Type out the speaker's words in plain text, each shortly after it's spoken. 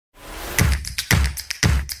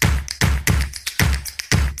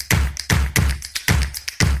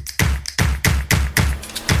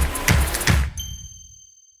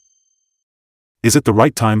Is it the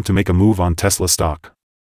right time to make a move on Tesla stock?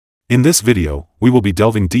 In this video, we will be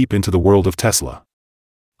delving deep into the world of Tesla.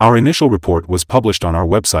 Our initial report was published on our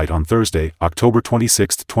website on Thursday, October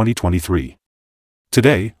 26, 2023.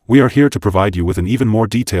 Today, we are here to provide you with an even more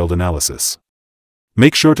detailed analysis.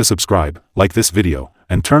 Make sure to subscribe, like this video,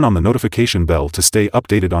 and turn on the notification bell to stay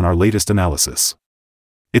updated on our latest analysis.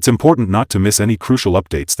 It's important not to miss any crucial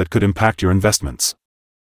updates that could impact your investments.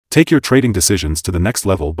 Take your trading decisions to the next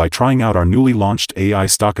level by trying out our newly launched AI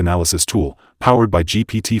stock analysis tool, powered by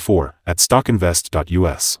GPT-4, at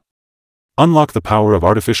StockInvest.us. Unlock the power of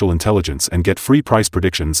artificial intelligence and get free price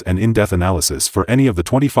predictions and in-depth analysis for any of the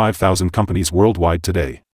 25,000 companies worldwide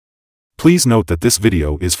today. Please note that this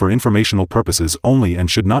video is for informational purposes only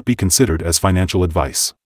and should not be considered as financial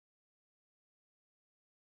advice.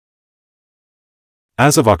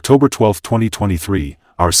 As of October 12, 2023,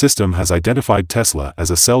 our system has identified Tesla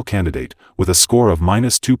as a sell candidate, with a score of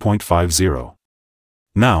 -2.50.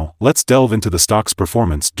 Now, let's delve into the stock's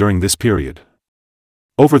performance during this period.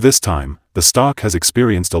 Over this time, the stock has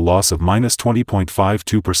experienced a loss of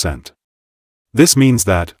 -20.52%. This means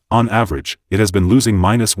that, on average, it has been losing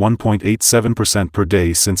 -1.87% per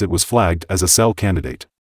day since it was flagged as a sell candidate.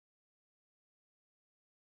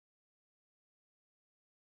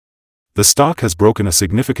 The stock has broken a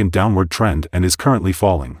significant downward trend and is currently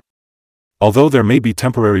falling. Although there may be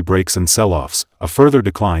temporary breaks and sell-offs, a further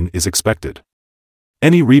decline is expected.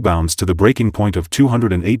 Any rebounds to the breaking point of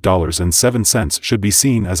 $208.07 should be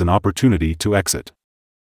seen as an opportunity to exit.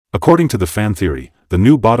 According to the fan theory, the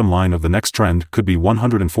new bottom line of the next trend could be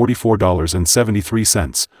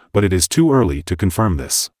 $144.73, but it is too early to confirm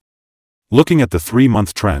this. Looking at the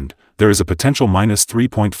 3-month trend, there is a potential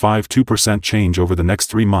 -3.52% change over the next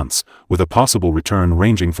 3 months, with a possible return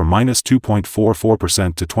ranging from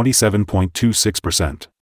 -2.44% to 27.26%.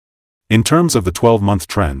 In terms of the 12-month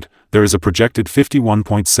trend, there is a projected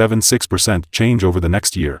 51.76% change over the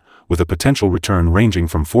next year, with a potential return ranging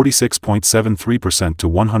from 46.73% to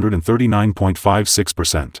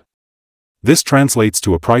 139.56%. This translates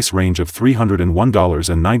to a price range of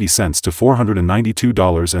 $301.90 to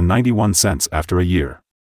 $492.91 after a year.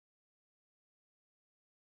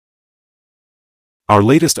 Our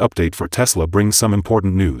latest update for Tesla brings some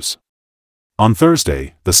important news. On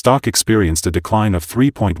Thursday, the stock experienced a decline of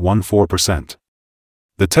 3.14%.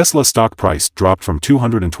 The Tesla stock price dropped from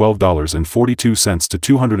 $212.42 to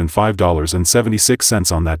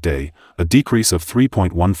 $205.76 on that day, a decrease of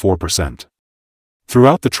 3.14%.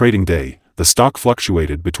 Throughout the trading day, the stock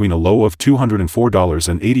fluctuated between a low of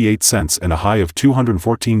 $204.88 and a high of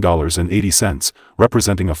 $214.80,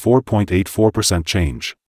 representing a 4.84%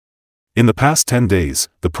 change. In the past 10 days,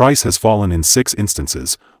 the price has fallen in 6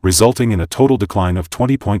 instances, resulting in a total decline of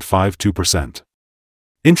 20.52%.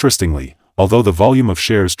 Interestingly, although the volume of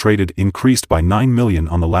shares traded increased by 9 million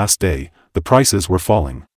on the last day, the prices were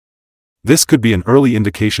falling. This could be an early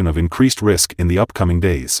indication of increased risk in the upcoming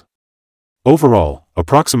days. Overall,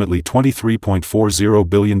 approximately $23.40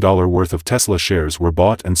 billion worth of Tesla shares were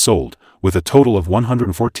bought and sold, with a total of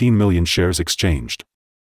 114 million shares exchanged.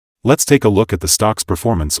 Let's take a look at the stock's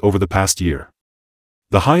performance over the past year.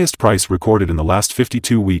 The highest price recorded in the last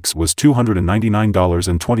 52 weeks was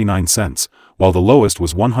 $299.29, while the lowest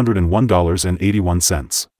was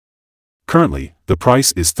 $101.81. Currently, the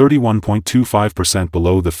price is 31.25%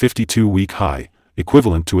 below the 52-week high,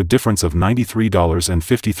 equivalent to a difference of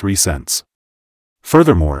 $93.53.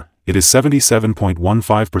 Furthermore, it is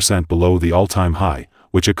 77.15% below the all-time high,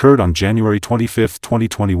 which occurred on January 25,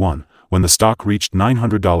 2021, when the stock reached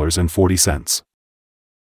 $900.40.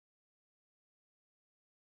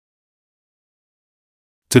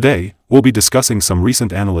 Today, we'll be discussing some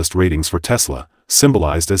recent analyst ratings for Tesla,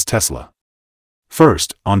 symbolized as Tesla.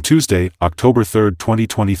 First, on Tuesday, October 3,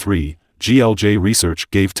 2023, GLJ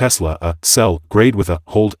Research gave Tesla a sell grade with a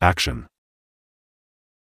hold action.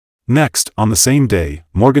 Next, on the same day,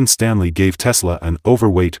 Morgan Stanley gave Tesla an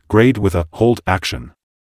overweight grade with a hold action.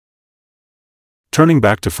 Turning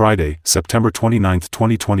back to Friday, September 29,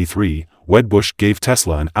 2023, Wedbush gave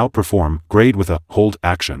Tesla an outperform grade with a hold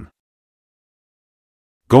action.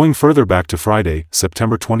 Going further back to Friday,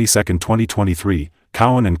 September 22, 2023,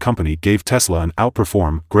 Cowen and Company gave Tesla an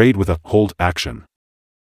outperform grade with a hold action.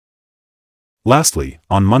 Lastly,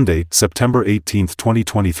 on Monday, September 18,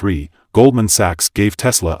 2023, Goldman Sachs gave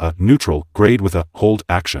Tesla a neutral grade with a hold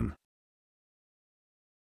action.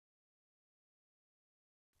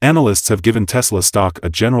 Analysts have given Tesla stock a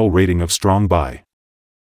general rating of strong buy.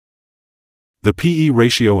 The PE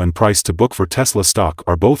ratio and price to book for Tesla stock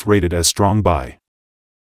are both rated as strong buy.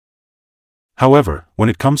 However, when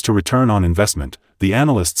it comes to return on investment, the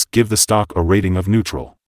analysts give the stock a rating of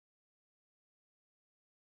neutral.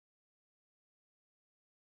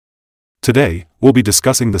 Today, we'll be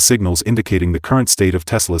discussing the signals indicating the current state of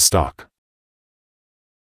Tesla's stock.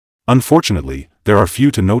 Unfortunately, there are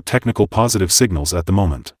few to no technical positive signals at the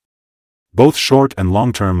moment. Both short and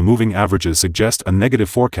long-term moving averages suggest a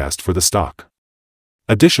negative forecast for the stock.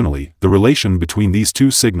 Additionally, the relation between these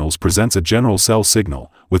two signals presents a general sell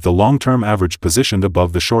signal, with the long-term average positioned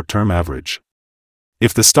above the short-term average.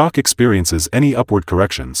 If the stock experiences any upward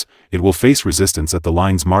corrections, it will face resistance at the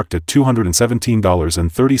lines marked at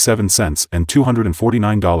 $217.37 and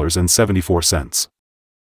 $249.74.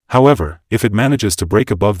 However, if it manages to break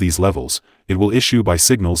above these levels, it will issue buy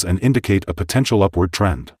signals and indicate a potential upward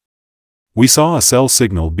trend. We saw a sell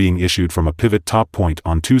signal being issued from a pivot top point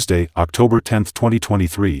on Tuesday, October 10,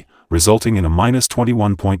 2023, resulting in a minus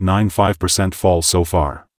 21.95% fall so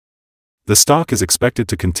far. The stock is expected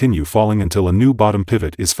to continue falling until a new bottom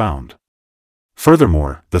pivot is found.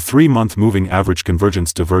 Furthermore, the 3-month moving average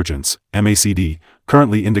convergence divergence, MACD,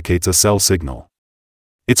 currently indicates a sell signal.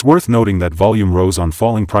 It's worth noting that volume rose on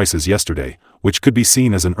falling prices yesterday, which could be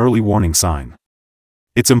seen as an early warning sign.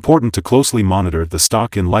 It's important to closely monitor the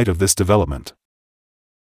stock in light of this development.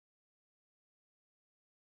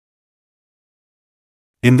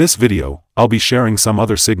 In this video, I'll be sharing some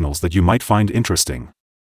other signals that you might find interesting.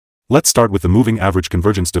 Let's start with the moving average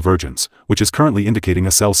convergence divergence, which is currently indicating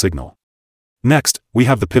a sell signal. Next, we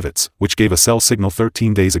have the pivots, which gave a sell signal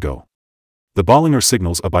 13 days ago. The Bollinger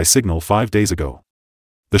signals a buy signal 5 days ago.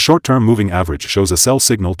 The short-term moving average shows a sell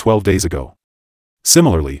signal 12 days ago.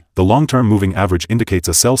 Similarly, the long-term moving average indicates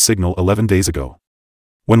a sell signal 11 days ago.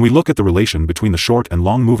 When we look at the relation between the short and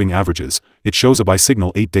long moving averages, it shows a buy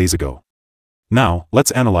signal 8 days ago. Now,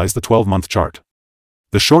 let's analyze the 12-month chart.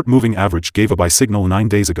 The short moving average gave a buy signal 9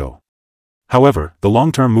 days ago. However, the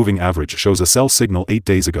long-term moving average shows a sell signal 8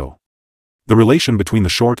 days ago. The relation between the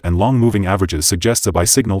short and long moving averages suggests a buy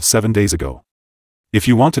signal 7 days ago. If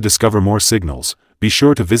you want to discover more signals, be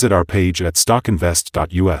sure to visit our page at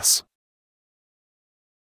StockInvest.us.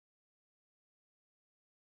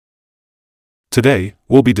 Today,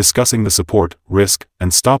 we'll be discussing the support, risk,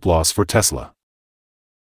 and stop loss for Tesla.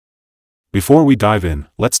 Before we dive in,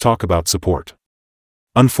 let's talk about support.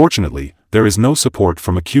 Unfortunately, there is no support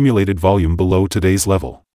from accumulated volume below today's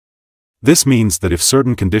level. This means that if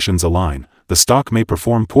certain conditions align, the stock may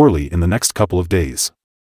perform poorly in the next couple of days.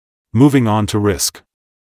 Moving on to risk.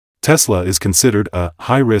 Tesla is considered a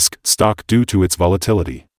high-risk stock due to its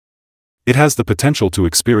volatility. It has the potential to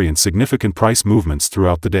experience significant price movements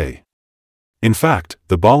throughout the day. In fact,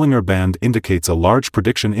 the Bollinger Band indicates a large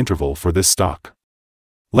prediction interval for this stock.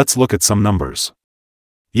 Let's look at some numbers.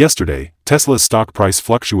 Yesterday, Tesla's stock price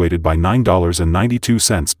fluctuated by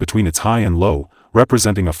 $9.92 between its high and low,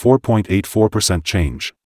 representing a 4.84%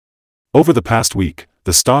 change. Over the past week,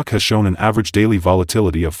 the stock has shown an average daily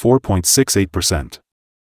volatility of 4.68%.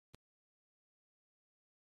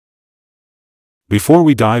 Before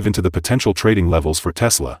we dive into the potential trading levels for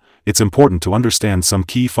Tesla, it's important to understand some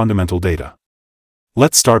key fundamental data.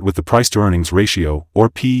 Let's start with the price-to-earnings ratio, or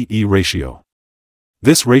P/E ratio.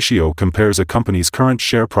 This ratio compares a company's current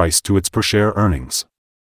share price to its per-share earnings.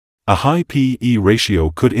 A high P/E ratio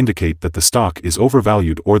could indicate that the stock is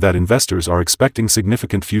overvalued or that investors are expecting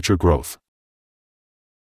significant future growth.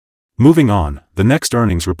 Moving on, the next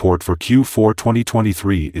earnings report for Q4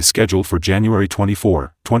 2023 is scheduled for January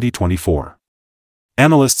 24, 2024.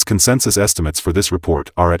 Analysts' consensus estimates for this report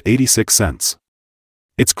are at 86 cents.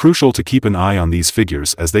 It's crucial to keep an eye on these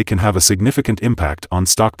figures as they can have a significant impact on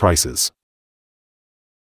stock prices.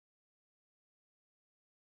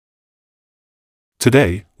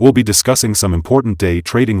 Today, we'll be discussing some important day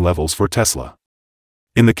trading levels for Tesla.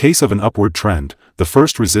 In the case of an upward trend, the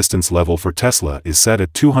first resistance level for Tesla is set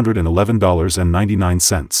at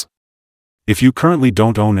 $211.99. If you currently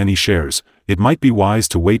don't own any shares, it might be wise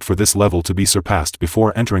to wait for this level to be surpassed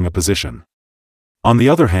before entering a position. On the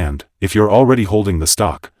other hand, if you're already holding the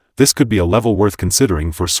stock, this could be a level worth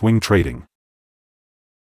considering for swing trading.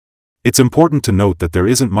 It's important to note that there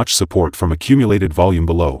isn't much support from accumulated volume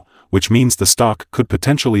below, which means the stock could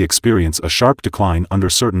potentially experience a sharp decline under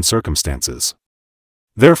certain circumstances.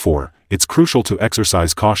 Therefore, it's crucial to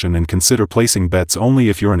exercise caution and consider placing bets only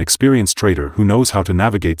if you're an experienced trader who knows how to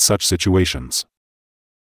navigate such situations.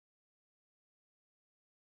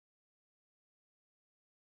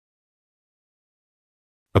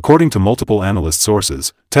 According to multiple analyst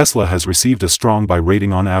sources, Tesla has received a strong buy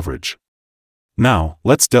rating on average. Now,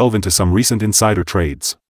 let's delve into some recent insider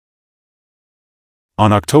trades.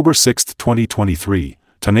 On October 6, 2023,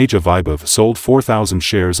 Taneja Vaibhav sold 4,000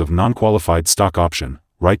 shares of non-qualified stock option,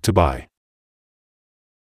 right to buy.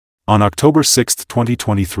 On October 6,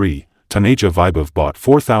 2023, Taneja Vaibhav bought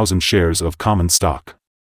 4,000 shares of common stock.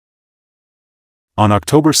 On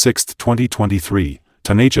October 6, 2023,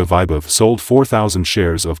 Taneja Vaibhav sold 4,000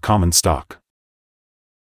 shares of common stock.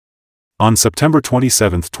 On September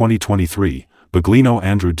 27, 2023, Baglino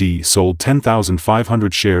Andrew D. sold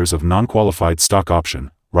 10,500 shares of non-qualified stock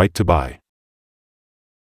option, right to buy.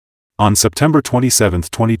 On September 27,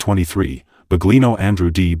 2023, Baglino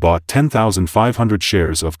Andrew D. bought 10,500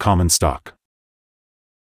 shares of common stock.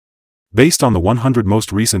 Based on the 100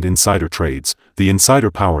 most recent insider trades, the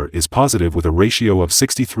insider power is positive with a ratio of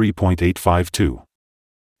 63.852.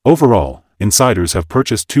 Overall, insiders have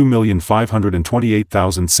purchased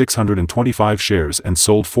 2,528,625 shares and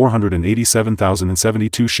sold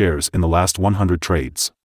 487,072 shares in the last 100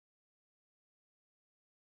 trades.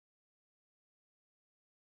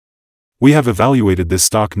 We have evaluated this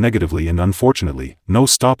stock negatively and unfortunately, no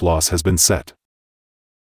stop loss has been set.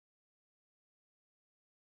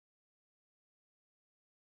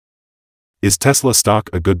 Is Tesla stock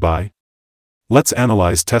a good buy? Let's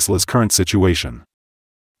analyze Tesla's current situation.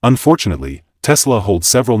 Unfortunately, Tesla holds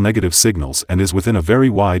several negative signals and is within a very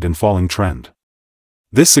wide and falling trend.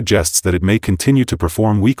 This suggests that it may continue to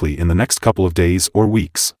perform weakly in the next couple of days or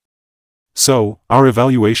weeks. So, our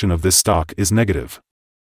evaluation of this stock is negative.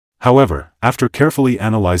 However, after carefully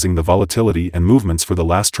analyzing the volatility and movements for the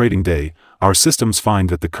last trading day, our systems find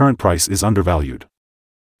that the current price is undervalued.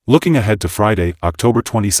 Looking ahead to Friday, October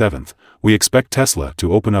 27th, we expect Tesla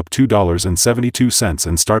to open up $2.72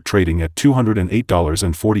 and start trading at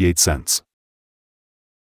 $208.48.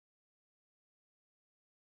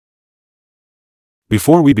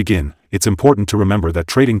 Before we begin, it's important to remember that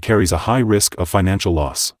trading carries a high risk of financial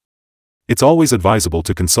loss. It's always advisable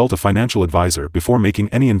to consult a financial advisor before making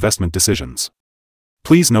any investment decisions.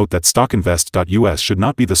 Please note that StockInvest.us should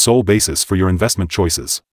not be the sole basis for your investment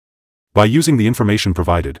choices. By using the information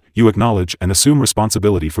provided, you acknowledge and assume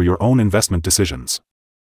responsibility for your own investment decisions.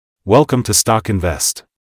 Welcome to Stock Invest.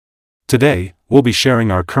 Today, we'll be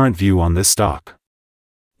sharing our current view on this stock.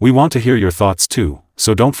 We want to hear your thoughts too,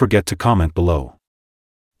 so don't forget to comment below.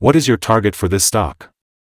 What is your target for this stock?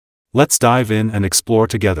 Let's dive in and explore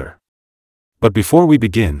together. But before we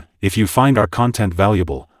begin, if you find our content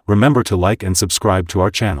valuable, remember to like and subscribe to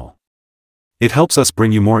our channel. It helps us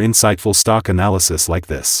bring you more insightful stock analysis like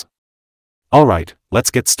this. Alright,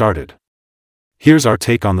 let's get started. Here's our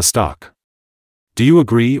take on the stock. Do you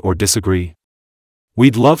agree or disagree?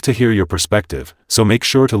 We'd love to hear your perspective, so make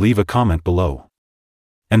sure to leave a comment below.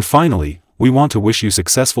 And finally, we want to wish you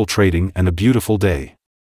successful trading and a beautiful day.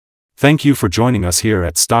 Thank you for joining us here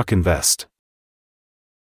at Stock Invest.